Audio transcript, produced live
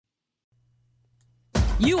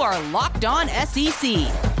You are Locked On SEC,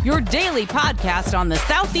 your daily podcast on the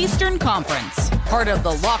Southeastern Conference. Part of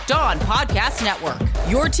the Locked On Podcast Network,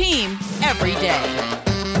 your team every day.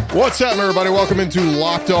 What's happening, everybody? Welcome into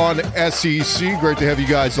Locked On SEC. Great to have you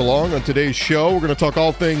guys along. On today's show, we're going to talk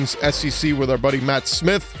all things SEC with our buddy Matt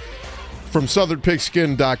Smith from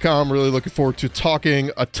SouthernPigskin.com. Really looking forward to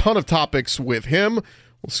talking a ton of topics with him.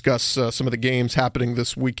 We'll discuss some of the games happening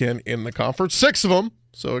this weekend in the conference. 6 of them.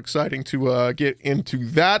 So exciting to get into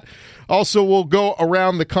that. Also, we'll go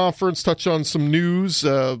around the conference, touch on some news,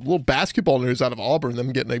 a little basketball news out of Auburn,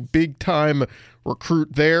 them getting a big-time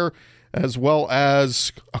recruit there, as well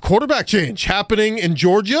as a quarterback change happening in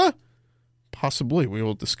Georgia. Possibly. We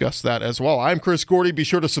will discuss that as well. I'm Chris Gordy. Be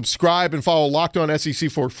sure to subscribe and follow Locked On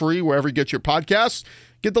SEC for free wherever you get your podcasts.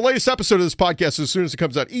 Get the latest episode of this podcast as soon as it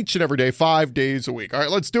comes out each and every day, 5 days a week. All right,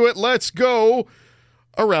 let's do it. Let's go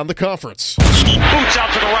around the conference. Boots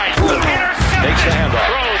out to the right. Takes the handoff.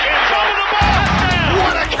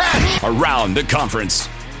 What a catch! Around the conference.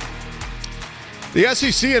 The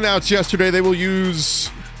SEC announced yesterday they will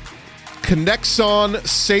use Connexon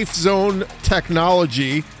Safe Zone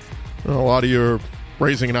technology. A lot of you are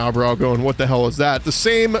raising an eyebrow going, what the hell is that? The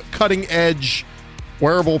same cutting-edge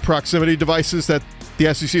wearable proximity devices that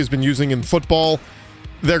the SEC has been using in football,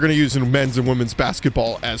 they're going to use in men's and women's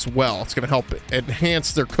basketball as well. It's going to help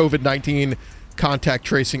enhance their COVID-19 contact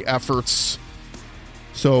tracing efforts.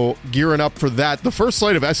 So gearing up for that. The first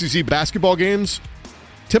slate of SEC basketball games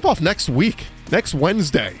tip off next week, next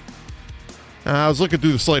Wednesday. I was looking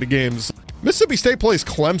through the slate of games. Mississippi State plays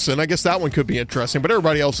Clemson. I guess that one could be interesting, but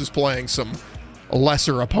everybody else is playing some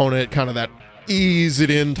lesser opponent, kind of that ease it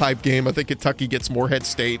in type game. I think Kentucky gets Morehead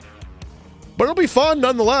State. But it'll be fun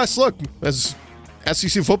nonetheless. Look, as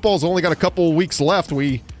SEC football's only got a couple weeks left,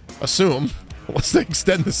 we assume, unless they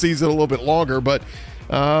extend the season a little bit longer. But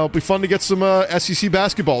it'll be fun to get some SEC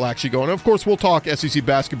basketball actually going. And of course, we'll talk SEC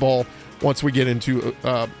basketball once we get into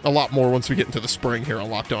a lot more once we get into the spring here on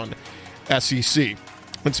Locked On SEC.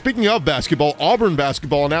 And speaking of basketball, Auburn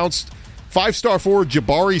basketball announced 5-star forward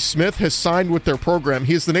Jabari Smith has signed with their program.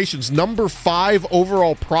 He is the nation's number 5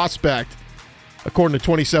 overall prospect, according to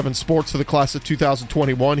 27 Sports, for the class of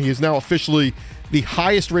 2021. He is now officially the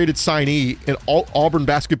highest-rated signee in all Auburn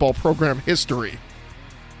basketball program history.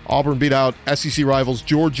 Auburn beat out SEC rivals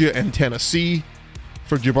Georgia and Tennessee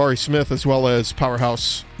for Jabari Smith, as well as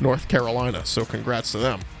powerhouse North Carolina. So congrats to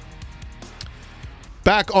them.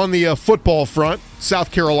 Back on the football front,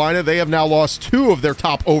 South Carolina, they have now lost 2 of their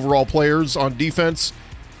top overall players on defense.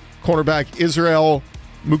 Cornerback Israel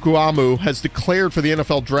Mukuamu has declared for the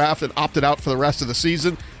NFL draft and opted out for the rest of the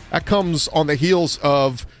season. That comes on the heels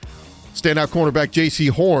of standout cornerback J.C.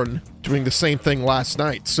 Horn doing the same thing last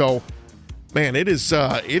night. So, man, it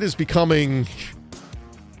is becoming,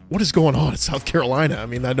 what is going on at South Carolina? I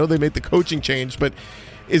mean, I know they made the coaching change, but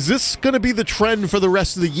is this going to be the trend for the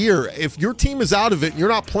rest of the year? If your team is out of it and you're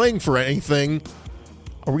not playing for anything,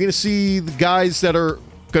 are we going to see the guys that are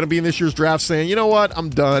going to be in this year's draft saying, you know what, I'm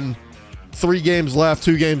done. 3 games left,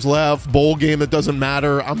 2 games left, bowl game that doesn't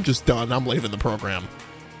matter. I'm just done. I'm leaving the program.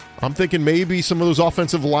 I'm thinking maybe some of those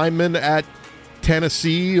offensive linemen at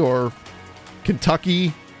Tennessee or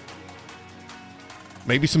Kentucky,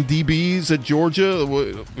 maybe some DBs at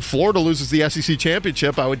Georgia. Florida loses the SEC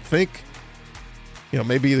championship, I would think. You know,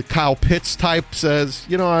 maybe the Kyle Pitts type says,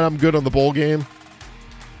 you know what, I'm good on the bowl game.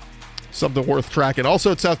 Something worth tracking.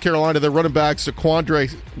 Also at South Carolina, their running back, Zaquandre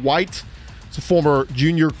White, is a former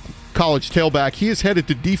junior college tailback. He is headed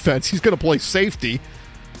to defense. He's going to play safety,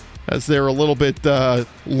 as they're a little bit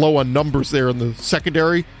low on numbers there in the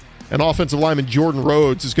secondary. And offensive lineman Jordan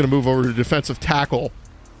Rhodes is going to move over to defensive tackle.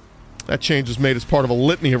 That change was made as part of a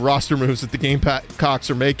litany of roster moves that the Gamecocks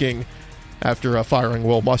are making after firing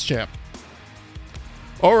Will Muschamp.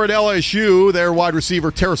 Over at LSU, their wide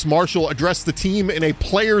receiver Terrace Marshall addressed the team in a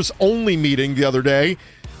players-only meeting the other day,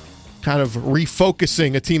 kind of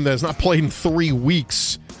refocusing a team that has not played in 3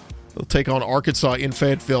 weeks. They'll take on Arkansas in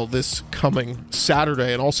Fayetteville this coming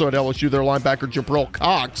Saturday. And also at LSU, their linebacker Jabril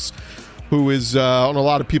Cox, who is on a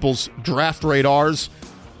lot of people's draft radars,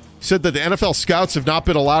 said that the NFL scouts have not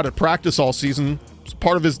been allowed at practice all season. It's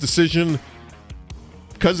part of his decision.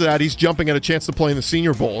 Because of that, he's jumping at a chance to play in the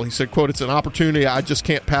Senior Bowl. He said, quote, "It's an opportunity I just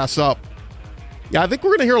can't pass up." Yeah, I think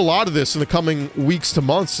we're going to hear a lot of this in the coming weeks to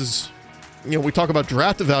months as, you know, we talk about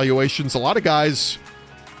draft evaluations. A lot of guys,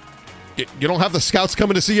 you don't have the scouts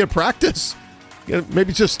coming to see you at practice. You know,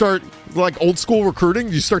 maybe just start like old school recruiting.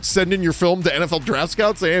 You start sending your film to NFL draft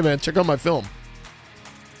scouts. Say, hey, man, check out my film.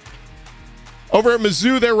 Over at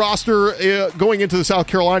Mizzou, their roster going into the South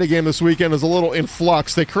Carolina game this weekend is a little in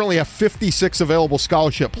flux. They currently have 56 available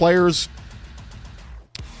scholarship players.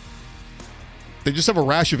 they just have a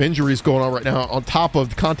rash of injuries going on right now on top of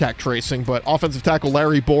the contact tracing. But offensive tackle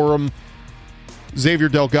Larry Borum, Xavier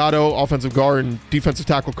Delgado, offensive guard, and defensive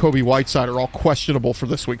tackle Kobe Whiteside are all questionable for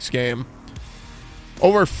this week's game.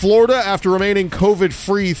 Over at Florida, after remaining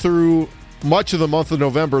COVID-free through much of the month of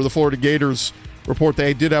November, the Florida Gators report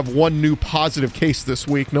they did have one new positive case this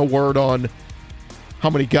week. No word on how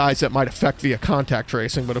many guys that might affect via contact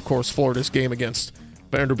tracing, but of course Florida's game against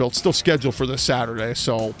Vanderbilt still scheduled for this Saturday,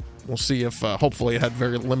 so we'll see if hopefully it had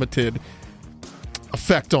very limited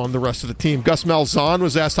effect on the rest of the team. Gus Malzahn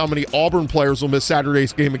was asked how many Auburn players will miss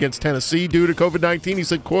Saturday's game against Tennessee due to COVID-19. He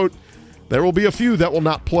said, quote, "There will be a few that will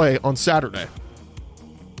not play on Saturday."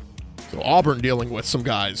 So Auburn dealing with some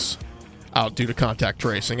guys out due to contact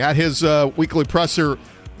tracing. At his weekly presser,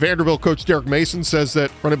 Vanderbilt coach Derek Mason says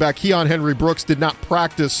that running back Keon Henry Brooks did not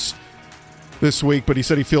practice this week, but he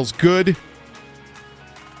said he feels good.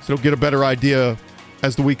 So he'll get a better idea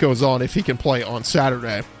as the week goes on if he can play on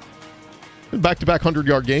Saturday. Back-to-back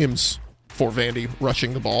 100-yard games for Vandy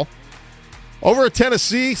rushing the ball. Over at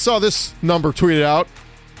Tennessee, saw this number tweeted out.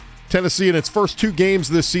 Tennessee, in its first 2 games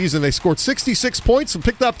this season, they scored 66 points and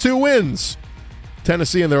picked up 2 wins.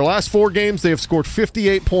 Tennessee, in their last 4 games, they have scored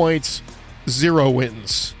 58 points, 0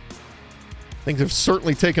 wins. Things have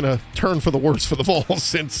certainly taken a turn for the worse for the Vols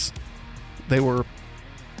since they were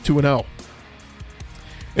 2-0.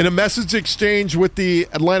 In a message exchange with the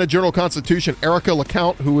Atlanta Journal-Constitution, Erica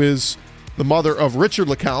LeCount, who is the mother of Richard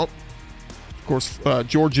LeCount, of course,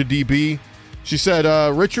 Georgia DB, she said,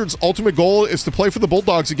 Richard's ultimate goal is to play for the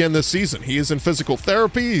Bulldogs again this season. He is in physical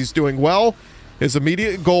therapy. He's doing well. His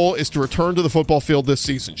immediate goal is to return to the football field this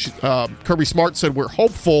season. Kirby Smart said, we're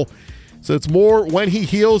hopeful. So it's more when he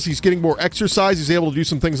heals, he's getting more exercise. He's able to do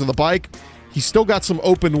some things on the bike. He's still got some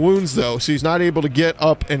open wounds, though, so he's not able to get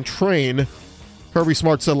up and train. Kirby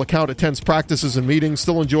Smart said LeCount attends practices and meetings,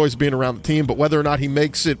 still enjoys being around the team, but whether or not he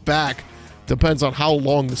makes it back depends on how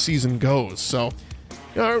long the season goes. So,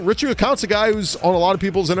 Richard LeCount's a guy who's on a lot of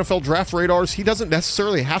people's NFL draft radars. He doesn't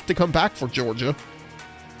necessarily have to come back for Georgia,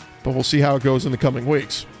 but we'll see how it goes in the coming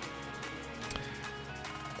weeks.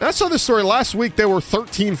 And I saw this story last week. There were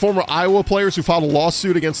 13 former Iowa players who filed a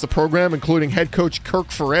lawsuit against the program, including head coach Kirk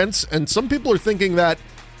Ferentz, and some people are thinking that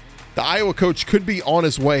the Iowa coach could be on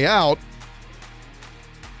his way out.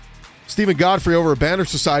 Stephen Godfrey over at Banner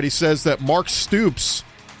Society says that Mark Stoops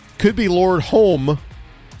could be lured home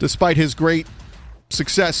despite his great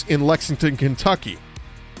success in Lexington, Kentucky.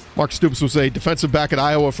 Mark Stoops was a defensive back at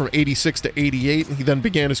Iowa from 86 to 88, and he then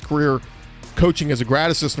began his career coaching as a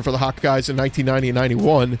grad assistant for the Hawkeyes in 1990 and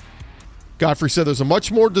 91. Godfrey said there's a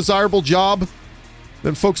much more desirable job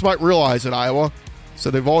than folks might realize at Iowa.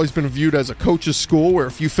 So they've always been viewed as a coach's school where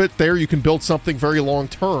if you fit there, you can build something very long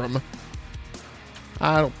term.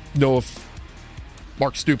 I don't know if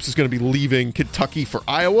Mark Stoops is going to be leaving Kentucky for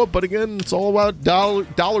Iowa, but again, it's all about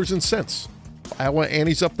dollars and cents. Iowa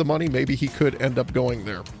antes up the money, maybe he could end up going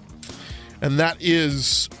there. And that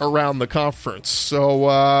is around the conference.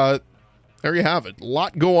 So there you have it. A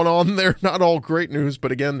lot going on there. Not all great news,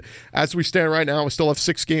 but again, as we stand right now, we still have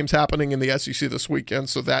 6 games happening in the SEC this weekend,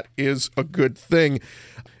 so that is a good thing.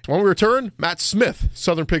 When we return, Matt Smith,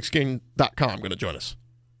 SouthernPigskin.com, going to join us.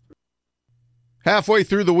 Halfway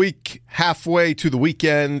through the week, halfway to the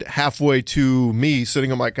weekend, halfway to me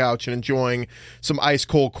sitting on my couch and enjoying some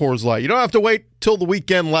ice-cold Coors Light. You don't have to wait till the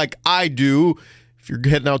weekend like I do. If you're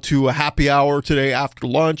heading out to a happy hour today after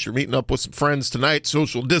lunch, you're meeting up with some friends tonight,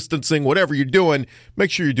 social distancing, whatever you're doing,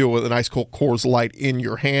 make sure you do it with an ice cold Coors Light in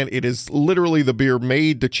your hand. It is literally the beer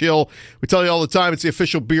made to chill. We tell you all the time, it's the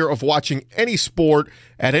official beer of watching any sport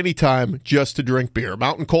at any time, just to drink beer.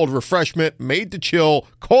 Mountain cold refreshment, made to chill,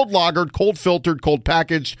 cold lagered, cold filtered, cold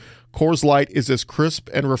packaged. Coors Light is as crisp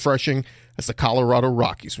and refreshing as the Colorado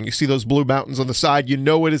Rockies. When you see those blue mountains on the side, you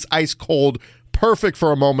know it is ice cold. Perfect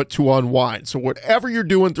for a moment to unwind. So whatever you're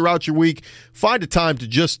doing throughout your week, find a time to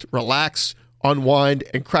just relax, unwind,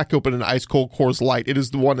 and crack open an ice-cold Coors Light. It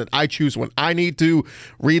is the one that I choose when I need to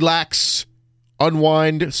relax,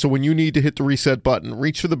 unwind. So when you need to hit the reset button,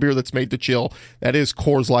 reach for the beer that's made to chill. That is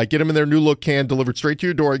Coors Light. Get them in their new look can delivered straight to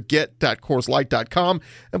your door at get.CoorsLight.com.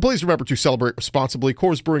 And please remember to celebrate responsibly.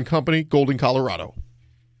 Coors Brewing Company, Golden, Colorado.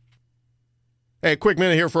 Hey, a quick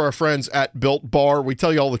minute here for our friends at Built Bar. We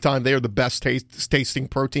tell you all the time they are the best tasting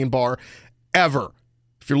protein bar ever.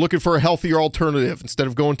 If you're looking for a healthier alternative, instead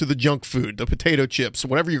of going to the junk food, the potato chips,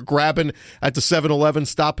 whatever you're grabbing at the 7-Eleven,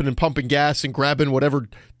 stopping and pumping gas and grabbing whatever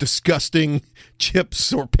disgusting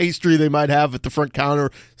chips or pastry they might have at the front counter,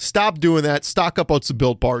 stop doing that. Stock up on some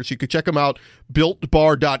Built Bars. You can check them out,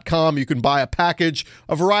 BuiltBar.com. You can buy a package,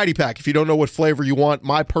 a variety pack. If you don't know what flavor you want,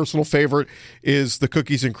 my personal favorite is the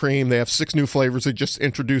cookies and cream. They have 6 new flavors they just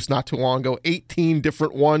introduced not too long ago, 18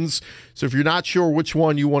 different ones. So if you're not sure which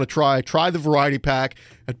one you want to try the variety pack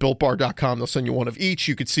at BuiltBar.com. They'll send you one of each.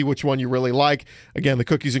 You can see which one you really like. Again, the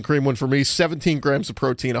cookies and cream one for me, 17 grams of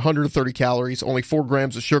protein, 130 calories, only 4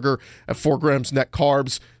 grams of sugar, and 4 grams net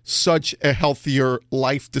carbs. Such a healthier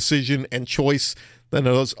life decision and choice than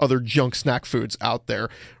those other junk snack foods out there.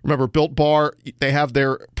 Remember, Built Bar, they have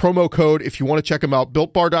their promo code if you want to check them out,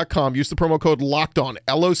 BuiltBar.com. Use the promo code LOCKEDON,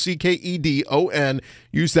 LOCKEDON.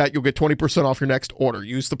 Use that. You'll get 20% off your next order.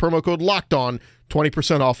 Use the promo code LOCKEDON,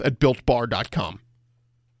 20% off at BuiltBar.com.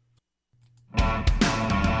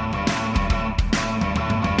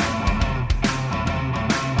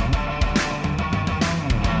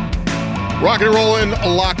 Rock and rolling,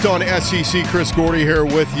 Locked On SEC. Chris Gordy here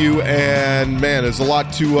with you, and man, there's a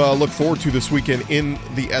lot to look forward to this weekend in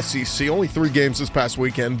the SEC. Only 3 games this past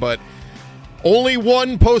weekend, but only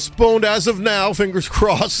one postponed as of now. Fingers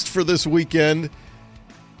crossed for this weekend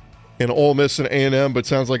in Ole Miss and A&M, but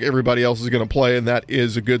sounds like everybody else is going to play, and that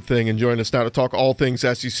is a good thing. And joining us now to talk all things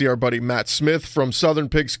SEC, our buddy Matt Smith from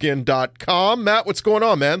SouthernPigskin.com. Matt, what's going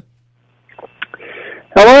on, man?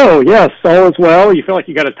 Hello. Yes, all is well. You feel like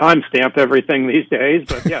you got to timestamp everything these days,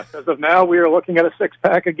 but yes, as of now, we are looking at a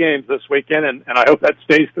 6-pack of games this weekend, and I hope that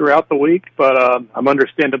stays throughout the week. But I'm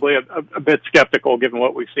understandably a bit skeptical given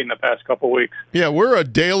what we've seen the past couple of weeks. Yeah, we're a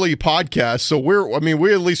daily podcast, so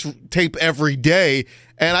we at least tape every day.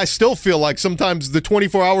 And I still feel like sometimes the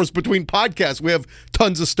 24 hours between podcasts, we have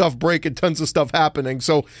tons of stuff breaking, tons of stuff happening.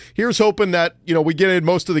 So here's hoping that, we get in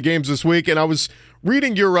most of the games this week. And I was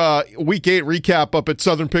reading your Week 8 recap up at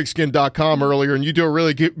SouthernPigskin.com earlier, and you do a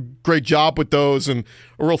really great job with those and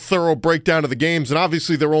a real thorough breakdown of the games. And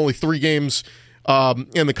obviously there were only 3 games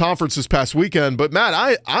in the conference this past weekend. But, Matt,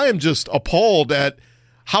 I am just appalled at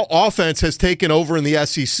how offense has taken over in the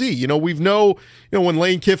SEC. We've when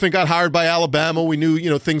Lane Kiffin got hired by Alabama, we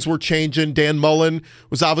knew, things were changing. Dan Mullen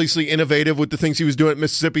was obviously innovative with the things he was doing at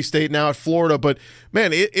Mississippi State, now at Florida. But,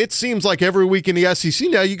 man, it seems like every week in the SEC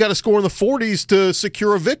now you got to score in the 40s to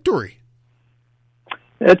secure a victory.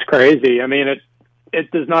 It's crazy. I mean,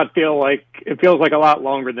 it does not feel like – it feels like a lot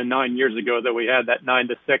longer than 9 years ago that we had that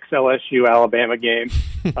 9-6 LSU-Alabama game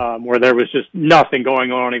where there was just nothing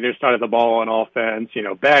going on either side of the ball on offense,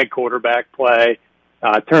 bad quarterback play,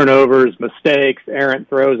 turnovers, mistakes, errant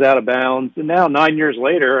throws out of bounds. And now 9 years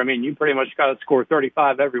later, I mean, you pretty much got to score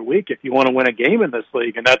 35 every week if you want to win a game in this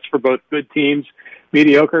league, and that's for both good teams,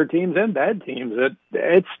 mediocre teams, and bad teams.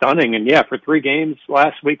 It's stunning. And, yeah, for 3 games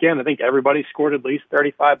last weekend, I think everybody scored at least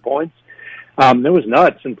 35 points. It was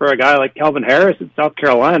nuts. And for a guy like Kelvin Harris at South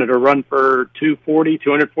Carolina to run for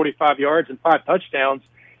 245 yards and 5 touchdowns,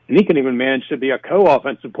 and he can even manage to be a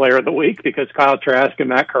co-offensive player of the week because Kyle Trask and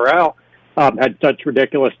Matt Corral had such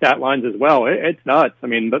ridiculous stat lines as well. It's nuts. I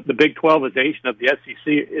mean, the Big 12ization of the SEC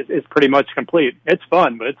is pretty much complete. It's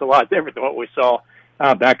fun, but it's a lot different than what we saw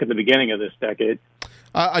back at the beginning of this decade.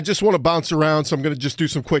 I just want to bounce around, so I'm going to just do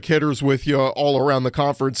some quick hitters with you all around the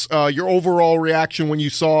conference. Your overall reaction when you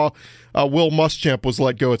saw Will Muschamp was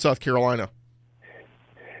let go at South Carolina?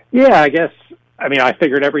 Yeah, I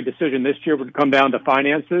figured every decision this year would come down to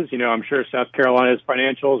finances. I'm sure South Carolina's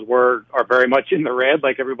financials are very much in the red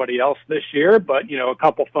like everybody else this year, but, a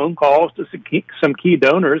couple phone calls to some key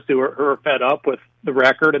donors who are fed up with the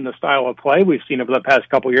record and the style of play we've seen over the past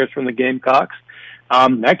couple years from the Gamecocks.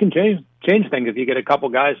 That can change things if you get a couple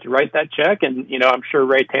guys to write that check. And, I'm sure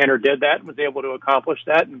Ray Tanner did that and was able to accomplish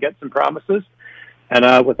that and get some promises.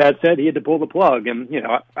 And with that said, he had to pull the plug. And,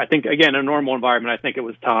 I think, again, in a normal environment, I think it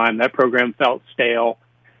was time. That program felt stale.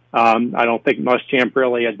 I don't think Muschamp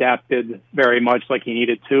really adapted very much like he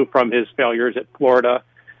needed to from his failures at Florida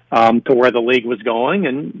to where the league was going.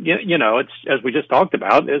 And, it's, as we just talked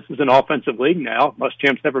about, this is an offensive league now.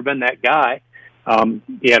 Muschamp's never been that guy.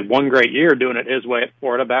 He had one great year doing it his way at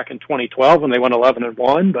Florida back in 2012 when they went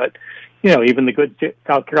 11-1. But, even the good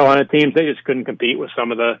South Carolina teams, they just couldn't compete with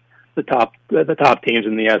some of the top teams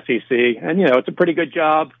in the SEC. And, it's a pretty good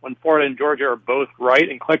job when Florida and Georgia are both right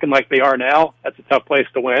and clicking like they are now. That's a tough place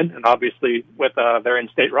to win. And obviously with their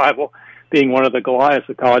in-state rival being one of the Goliaths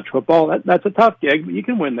of college football, that's a tough gig, but you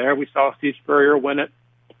can win there. We saw Steve Spurrier win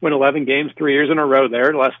 11 games 3 years in a row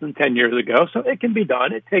there, less than 10 years ago. So it can be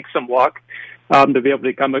done. It takes some luck to be able to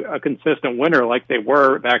become a consistent winner like they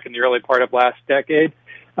were back in the early part of last decade.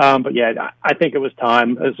 But yeah, I think it was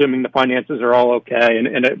time, assuming the finances are all okay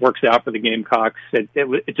and it works out for the Gamecocks.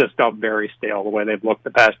 It just felt very stale the way they've looked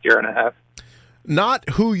the past year and a half.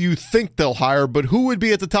 Not who you think they'll hire, but who would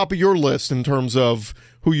be at the top of your list in terms of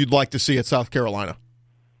who you'd like to see at South Carolina?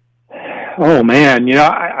 Oh, man.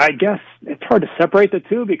 I guess it's hard to separate the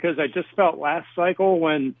two because I just felt last cycle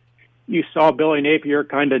when you saw Billy Napier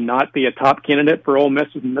kind of not be a top candidate for Ole Miss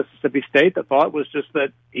and Mississippi State. The thought was just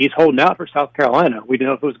that he's holding out for South Carolina. We didn't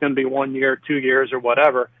know if it was going to be 1 year, 2 years, or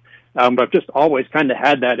whatever. But I've just always kind of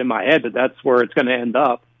had that in my head that that's where it's going to end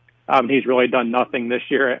up. He's really done nothing this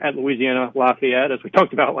year at Louisiana Lafayette. As we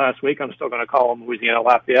talked about last week, I'm still going to call him Louisiana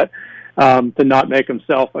Lafayette, to not make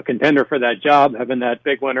himself a contender for that job, having that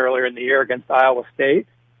big win earlier in the year against Iowa State.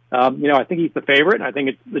 I think he's the favorite, and I think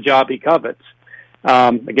it's the job he covets.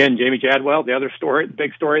 Again, Jamie Jadwell, the other story,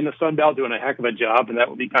 big story in the Sun Belt, doing a heck of a job, and that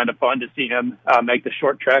would be kind of fun to see him make the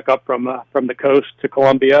short trek up from the coast to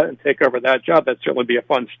Columbia and take over that job. That'd certainly be a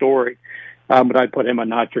fun story. But I'd put him a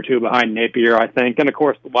notch or two behind Napier, I think. And, of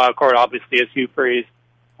course, the wild card obviously is Hugh Freeze.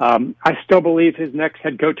 I still believe his next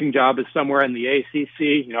head coaching job is somewhere in the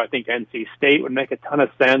ACC. I think NC State would make a ton of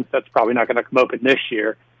sense. That's probably not going to come open this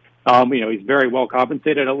year. He's very well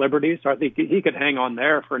compensated at Liberty, so I think he could hang on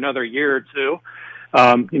there for another year or two.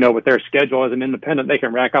 With their schedule as an independent, they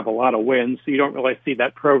can rack up a lot of wins, so you don't really see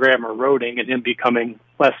that program eroding and him becoming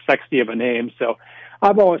less sexy of a name. So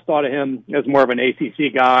I've always thought of him as more of an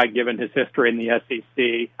ACC guy, given his history in the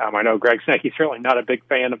SEC. I know Greg Sankey's certainly not a big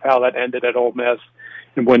fan of how that ended at Ole Miss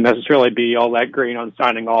and wouldn't necessarily be all that green on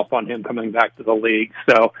signing off on him coming back to the league.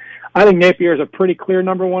 So I think Napier is a pretty clear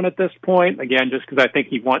number one at this point. Again, just because I think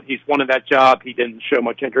he's wanted that job. He didn't show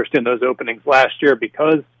much interest in those openings last year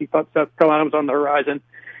because he thought South Carolina was on the horizon,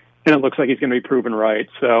 and it looks like he's going to be proven right.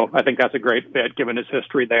 So I think that's a great fit given his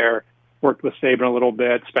history there. Worked with Saban a little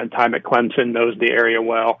bit, spent time at Clemson, knows the area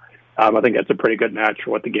well. I think that's a pretty good match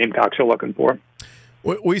for what the Gamecocks are looking for.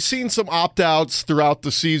 We've seen some opt-outs throughout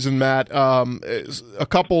the season, Matt. A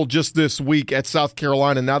couple just this week at South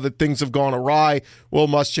Carolina. Now that things have gone awry, Will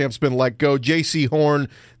Muschamp's been let go. J.C. Horn,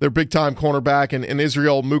 their big-time cornerback, and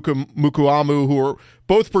Israel Mukuamu, who are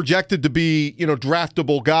both projected to be,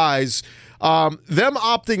 draftable guys. Them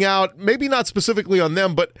opting out, maybe not specifically on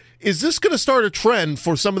them, but is this going to start a trend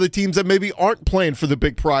for some of the teams that maybe aren't playing for the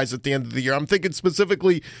big prize at the end of the year? I'm thinking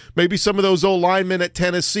specifically maybe some of those O-linemen at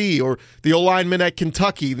Tennessee or the O-linemen at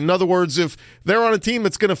Kentucky. In other words, if they're on a team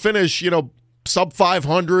that's going to finish, sub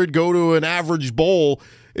 500, go to an average bowl,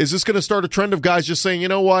 is this going to start a trend of guys just saying, you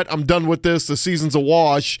know what, I'm done with this, the season's a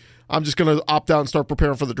wash, I'm just going to opt out and start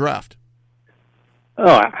preparing for the draft? Oh,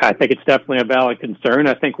 I think it's definitely a valid concern.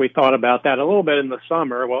 I think we thought about that a little bit in the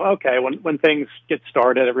summer. Well, okay, when things get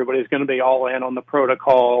started, everybody's going to be all in on the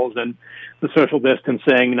protocols and the social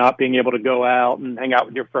distancing, not being able to go out and hang out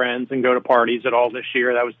with your friends and go to parties at all this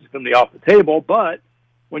year. That was just going to be off the table. But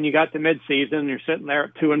when you got to midseason, you're sitting there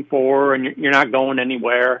at 2-4 and you're not going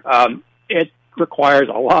anywhere. It requires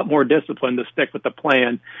a lot more discipline to stick with the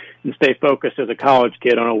plan and stay focused as a college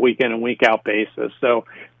kid on a week in and week out basis. So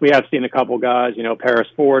we have seen a couple guys, Paris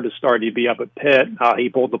Ford has started to be up at Pitt. He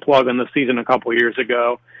pulled the plug on the season a couple years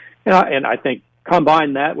ago. And I think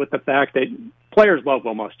combine that with the fact that players love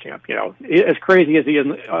Will Muschamp. As crazy as he is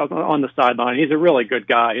on the sideline, he's a really good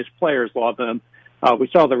guy. His players love him. We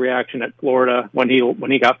saw the reaction at Florida when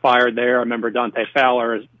he got fired there. I remember Dante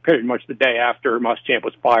Fowler, pretty much the day after Muschamp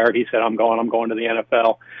was fired, he said, I'm going to the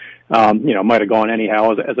NFL. Might have gone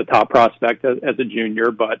anyhow as a top prospect as a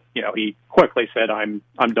junior, but, he quickly said, I'm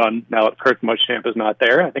done now that Kirk Muschamp is not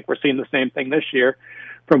there. I think we're seeing the same thing this year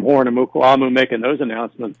from Horn and Mukuamu making those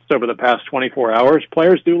announcements over the past 24 hours.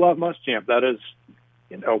 Players do love Muschamp. That is,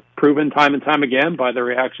 proven time and time again by the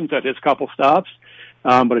reactions at his couple stops.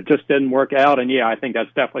 But it just didn't work out. And, I think that's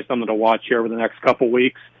definitely something to watch here over the next couple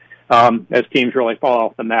weeks as teams really fall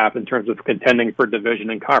off the map in terms of contending for division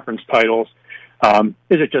and conference titles.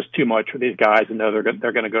 Is it just too much for these guys and know they're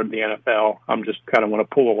going to go to the NFL? I'm just kind of want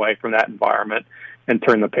to pull away from that environment and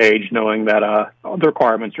turn the page knowing that the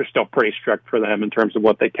requirements are still pretty strict for them in terms of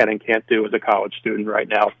what they can and can't do as a college student right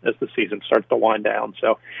now as the season starts to wind down.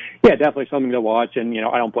 So, definitely something to watch. And,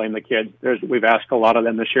 I don't blame the kids. We've asked a lot of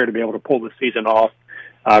them this year to be able to pull the season off.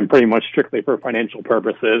 Pretty much strictly for financial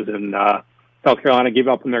purposes, and South Carolina gave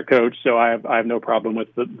up on their coach, so I have no problem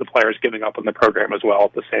with the players giving up on the program as well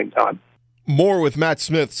at the same time. More with Matt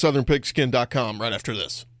Smith, SouthernPigskin.com, right after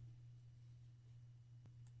this.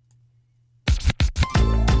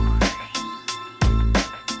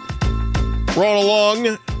 Rolling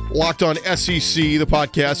along, Locked On SEC, the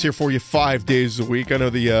podcast here for you 5 days a week. I know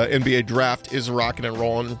the NBA draft is rocking and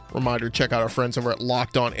rolling. Reminder, check out our friends over at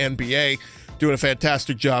Locked On NBA. Doing a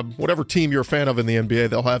fantastic job. Whatever team you're a fan of in the NBA,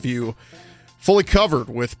 they'll have you fully covered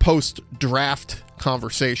with post-draft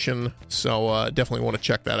conversation. So definitely want to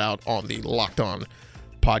check that out on the Locked On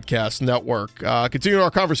Podcast Network. Continuing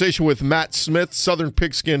our conversation with Matt Smith,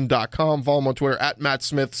 southernpigskin.com. Follow him on Twitter at Matt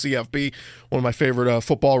Smith CFB, one of my favorite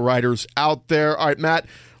football writers out there. All right, Matt,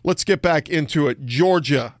 let's get back into it.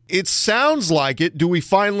 Georgia. It sounds like it. Do we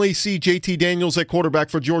finally see JT Daniels at quarterback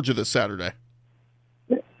for Georgia this Saturday?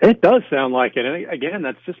 It does sound like it. And again,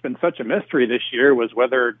 that's just been such a mystery this year, was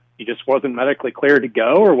whether he just wasn't medically cleared to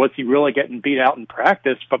go, or was he really getting beat out in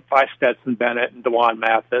practice by Stetson Bennett and DeJuan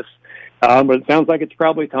Mathis. But it sounds like it's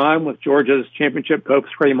probably time, with Georgia's championship hopes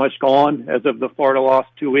pretty much gone as of the Florida loss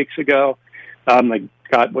 2 weeks ago. They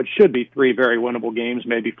got what should be 3 very winnable games,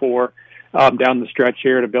 maybe 4, down the stretch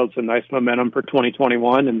here to build some nice momentum for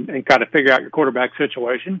 2021 and kind of figure out your quarterback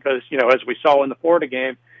situation. Because, as we saw in the Florida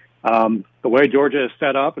game, the way Georgia is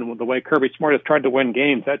set up and the way Kirby Smart has tried to win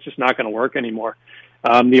games, that's just not going to work anymore.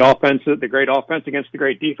 The great offense against the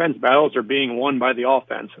great defense battles are being won by the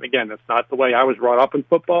offense. And again, that's not the way I was brought up in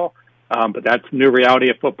football. But that's the new reality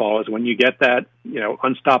of football, is when you get that,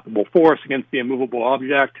 unstoppable force against the immovable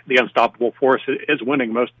object, the unstoppable force is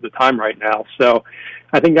winning most of the time right now. So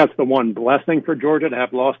I think that's the one blessing for Georgia to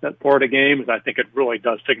have lost that Florida game, is I think it really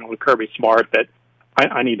does signal to Kirby Smart that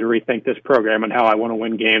I need to rethink this program and how I want to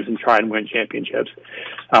win games and try and win championships.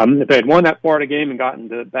 If they had won that Florida game and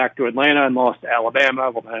gotten back to Atlanta and lost to Alabama,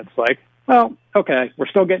 well, then it's like, well, okay, we're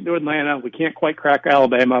still getting to Atlanta. We can't quite crack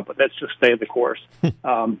Alabama, but let's just stay the course.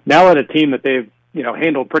 Now that a team that they've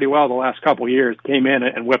handled pretty well the last couple of years came in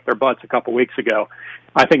and whipped their butts a couple weeks ago,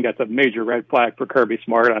 I think that's a major red flag for Kirby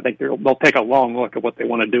Smart. I think they'll take a long look at what they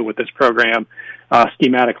want to do with this program,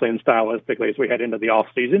 schematically and stylistically, as we head into the off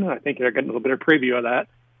season. I think they're getting a little bit of preview of that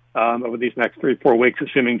over these next 3-4 weeks,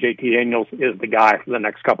 assuming JT Daniels is the guy for the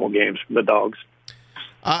next couple of games for the Dogs.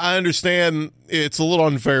 I understand it's a little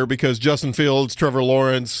unfair because Justin Fields, Trevor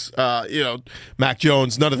Lawrence, Mac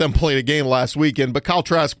Jones, none of them played a game last weekend, but Kyle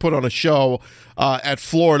Trask put on a show at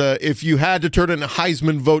Florida. If you had to turn in a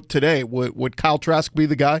Heisman vote today, would Kyle Trask be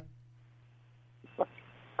the guy?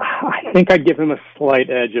 I think I'd give him a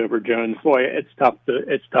slight edge over Jones. Boy, it's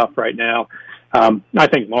tough right now. I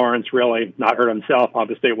think Lawrence really not hurt himself.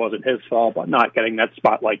 Obviously, it wasn't his fault, but not getting that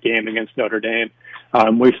spotlight game against Notre Dame.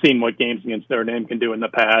 We've seen what games against Notre Dame can do in the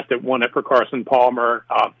past. It won it for Carson Palmer.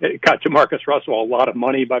 It got Jamarcus Russell a lot of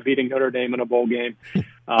money by beating Notre Dame in a bowl game.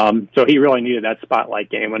 So he really needed that spotlight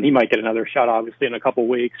game, and he might get another shot, obviously, in a couple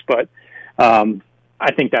weeks. But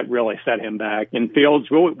I think that really set him back. And Fields,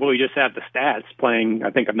 will just have the stats playing,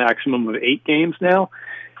 I think, a maximum of 8 games now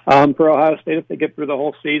for Ohio State if they get through the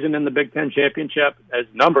whole season in the Big Ten championship. As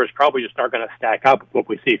numbers probably just aren't going to stack up with what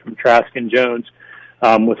we see from Trask and Jones.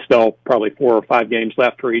 With still probably 4 or 5 games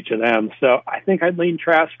left for each of them. So I think I'd lean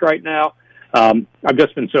Trask right now. I've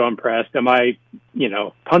just been so impressed. Am I,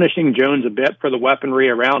 punishing Jones a bit for the weaponry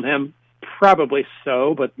around him? Probably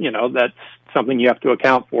so, but, that's something you have to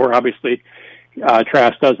account for. Obviously,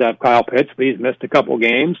 Trask does have Kyle Pitts, but he's missed a couple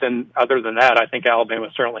games. And other than that, I think Alabama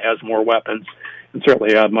certainly has more weapons and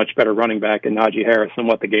certainly a much better running back in Najee Harris than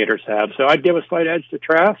what the Gators have. So I'd give a slight edge to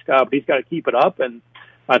Trask, but he's got to keep it up. And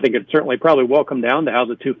I think it certainly probably will come down to how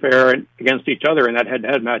the two fare against each other in that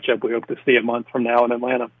head-to-head matchup we hope to see a month from now in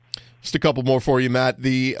Atlanta. Just a couple more for you, Matt.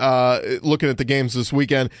 Looking at the games this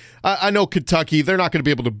weekend, I know Kentucky, they're not going to be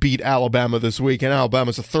able to beat Alabama this week, and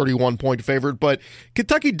Alabama's a 31-point favorite, but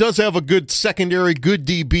Kentucky does have a good secondary, good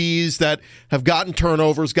DBs that have gotten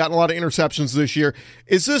turnovers, gotten a lot of interceptions this year.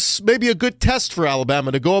 Is this maybe a good test for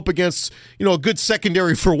Alabama to go up against, a good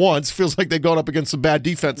secondary for once? Feels like they've gone up against some bad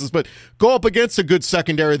defenses, but go up against a good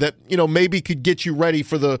secondary that, maybe could get you ready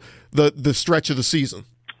for the stretch of the season.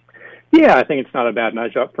 Yeah, I think it's not a bad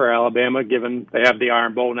matchup for Alabama, given they have the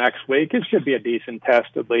Iron Bowl next week. It should be a decent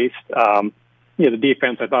test, at least. The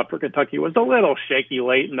defense, I thought, for Kentucky was a little shaky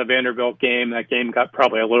late in the Vanderbilt game. That game got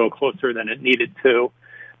probably a little closer than it needed to.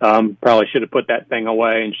 Probably should have put that thing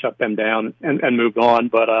away and shut them down and moved on.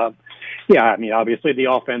 But, obviously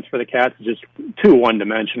the offense for the Cats is just too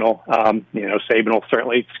one-dimensional. Saban will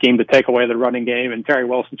certainly scheme to take away the running game, and Terry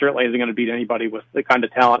Wilson certainly isn't going to beat anybody with the kind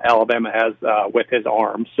of talent Alabama has with his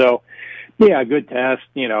arm. So, yeah, good test.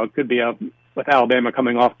 It could be with Alabama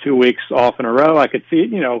coming off 2 weeks off in a row. I could see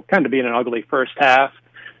it, kind of being an ugly first half,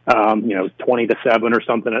 20-7 or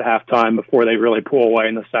something at halftime before they really pull away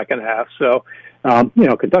in the second half. So,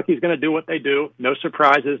 Kentucky's going to do what they do. No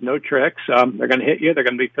surprises, no tricks. They're going to hit you. They're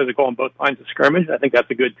going to be physical on both lines of scrimmage. I think that's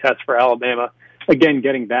a good test for Alabama. Again,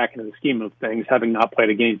 getting back into the scheme of things, having not played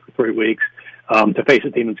a game for 3 weeks, to face a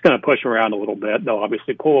team that's going to push around a little bit. They'll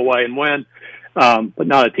obviously pull away and win, but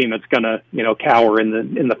not a team that's going to, cower in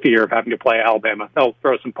the fear of having to play Alabama. They'll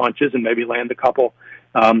throw some punches and maybe land a couple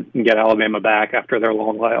and get Alabama back after their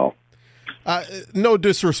long layoff. No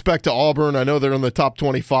disrespect to Auburn. I know they're in the top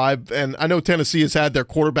 25, and I know Tennessee has had their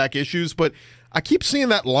quarterback issues, but I keep seeing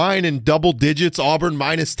that line in double digits, Auburn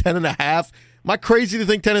minus 10.5. Am I crazy to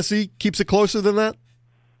think Tennessee keeps it closer than that?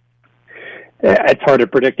 It's hard to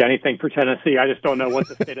predict anything for Tennessee. I just don't know what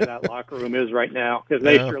the state of that locker room is right now because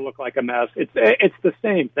they sure look like a mess. It's the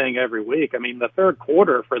same thing every week. I mean, the third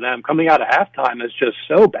quarter for them coming out of halftime is just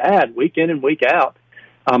so bad week in and week out.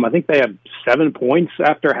 I think they have 7 points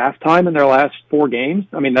after halftime in their last 4 games.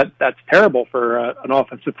 I mean, that's terrible for an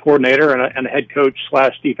offensive coordinator and a head coach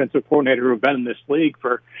 / defensive coordinator who have been in this league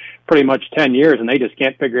for pretty much 10 years, and they just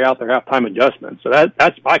can't figure out their halftime adjustments. So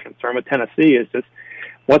that's my concern with Tennessee is just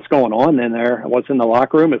what's going on in there, what's in the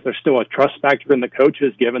locker room. Is there still a trust factor in the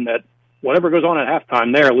coaches, given that whatever goes on at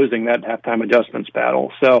halftime, they're losing that halftime adjustments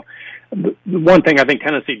battle. So the one thing I think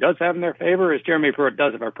Tennessee does have in their favor is Jeremy Pruitt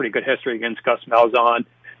does have a pretty good history against Gus Malzahn,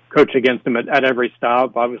 coach against him at every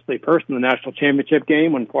stop. Obviously, first in the national championship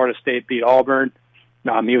game when Florida State beat Auburn.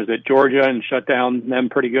 He was at Georgia and shut down them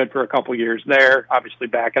pretty good for a couple years there, obviously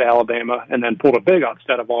back at Alabama, and then pulled a big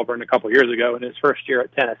upset of Auburn a couple years ago in his first year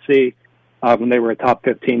at Tennessee. When they were a top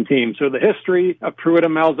 15 team. So the history of Pruitt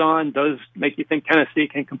and Malzahn does make you think Tennessee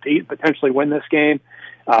can compete and potentially win this game.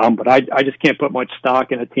 But I just can't put much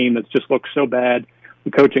stock in a team that just looks so bad. The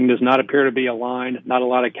coaching does not appear to be aligned, not a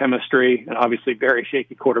lot of chemistry, and obviously very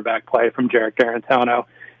shaky quarterback play from Jarrett Garantano.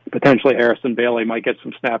 Potentially Harrison Bailey might get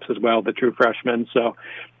some snaps as well, the true freshman. So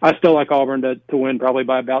I still like Auburn to win probably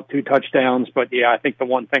by about 2 touchdowns. But, yeah, I think the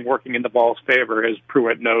one thing working in the ball's favor is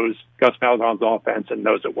Pruitt knows Gus Malzahn's offense and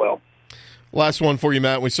knows it well. Last one for you,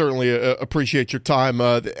 Matt. We certainly appreciate your time.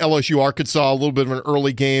 The LSU-Arkansas, a little bit of an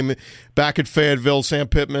early game back at Fayetteville. Sam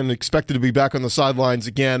Pittman expected to be back on the sidelines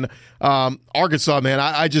again. Arkansas, man,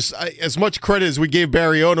 I as much credit as we gave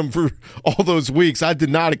Barry Odom for all those weeks, I did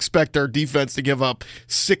not expect our defense to give up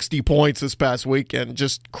 60 points this past weekend.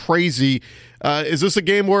 Just crazy. Is this a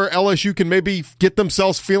game where LSU can maybe get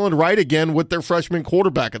themselves feeling right again with their freshman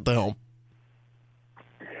quarterback at the helm?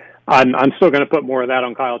 I'm still going to put more of that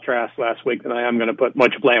on Kyle Trask last week than I am going to put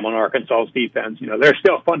much blame on Arkansas's defense. You know, they're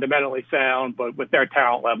still fundamentally sound, but with their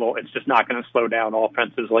talent level, it's just not going to slow down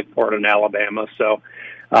offenses like Florida and Alabama. So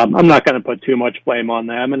I'm not going to put too much blame on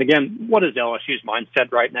them. And again, what is LSU's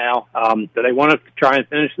mindset right now? Do they want to try and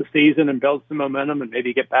finish the season and build some momentum and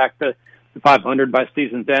maybe get back to 500 by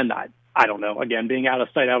season's end? I don't know. Again, being out of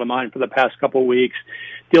sight, out of mind for the past couple of weeks,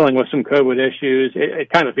 dealing with some COVID issues, it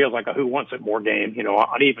kind of feels like a who wants it more game. You know,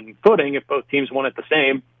 on even footing, if both teams want it the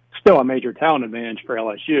same, still a major talent advantage for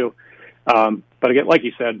LSU. But again, like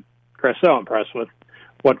you said, Chris, so impressed with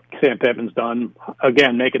what Sam Pittman's done.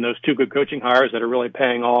 Again, making those 2 good coaching hires that are really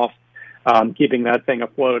paying off, keeping that thing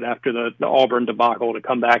afloat after the Auburn debacle to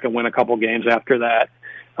come back and win a couple games after that.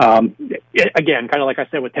 Again, kind of like I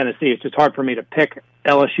said with Tennessee, it's just hard for me to pick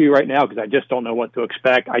LSU right now because I just don't know what to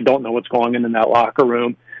expect. I don't know what's going on in that locker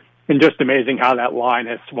room. And just amazing how that line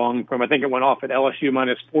has swung from, I think it went off at LSU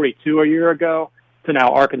minus 42 a year ago to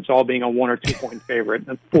now Arkansas being a 1 or 2 point favorite,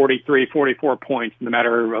 and 43, 44 points in the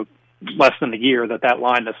matter of less than a year that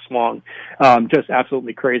line has swung. Just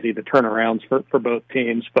absolutely crazy, the turnarounds for both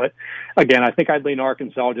teams. But again, I think I'd lean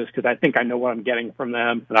Arkansas just because I think I know what I'm getting from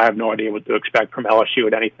them, and I have no idea what to expect from LSU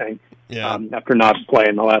at anything after not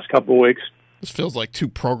playing the last couple of weeks. This feels like 2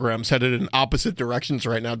 programs headed in opposite directions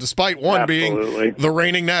right now, despite one being the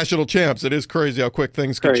reigning national champs. It is crazy how quick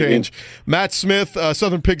things can change. Matt Smith,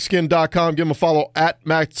 SouthernPigskin.com. Give him a follow at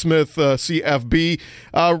Matt Smith, CFB.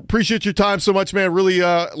 Appreciate your time so much, man. Really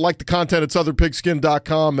like the content at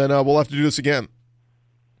SouthernPigskin.com, and we'll have to do this again.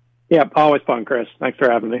 Yeah, always fun, Chris. Thanks for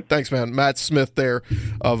having me. Thanks, man. Matt Smith there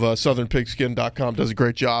of SouthernPigskin.com does a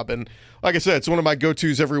great job. And like I said, it's one of my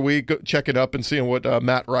go-tos every week, checking up and seeing what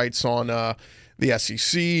Matt writes on the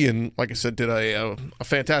SEC. And like I said, did a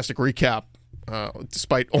fantastic recap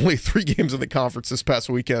despite only 3 games in the conference this past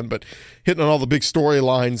weekend, but hitting on all the big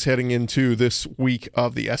storylines heading into this week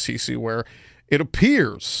of the SEC, where it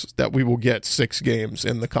appears that we will get 6 games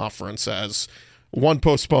in the conference as one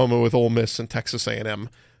postponement with Ole Miss and Texas A&M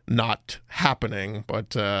not happening.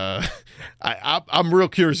 But I'm real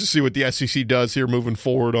curious to see what the SEC does here moving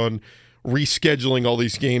forward on rescheduling all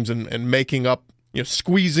these games and making up,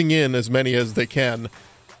 squeezing in as many as they can,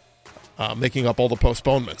 making up all the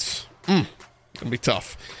postponements. Gonna be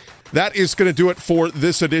tough. That is going to do it for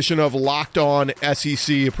this edition of Locked On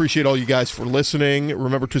SEC. Appreciate all you guys for listening.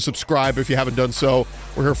 Remember to subscribe if you haven't done so.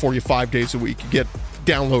 We're here for you 5 days a week. You get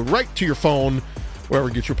download right to your phone, wherever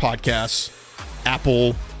you get your podcasts,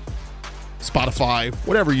 Apple, Spotify,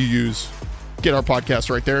 whatever you use. Get our podcast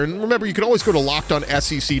right there. And remember, you can always go to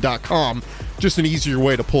LockedOnSEC.com just an easier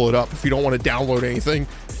way to pull it up. If you don't want to download anything,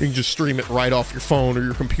 you can just stream it right off your phone or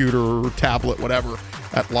your computer or tablet, whatever,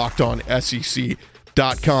 at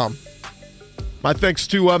LockedOnSEC.com. My thanks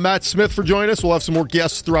to Matt Smith for joining us. We'll have some more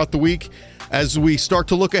guests throughout the week as we start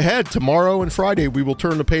to look ahead. Tomorrow and Friday, we will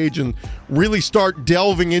turn the page and really start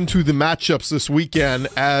delving into the matchups this weekend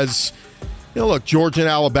as, look, Georgia and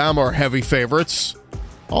Alabama are heavy favorites.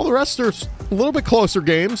 All the rest are a little bit closer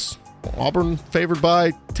games. Auburn favored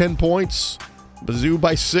by 10 points. Mizzou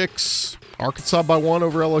by 6. Arkansas by 1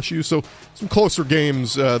 over LSU. So some closer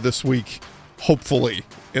games this week, hopefully,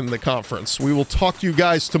 in the conference. We will talk to you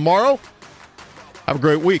guys tomorrow. Have a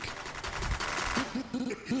great week.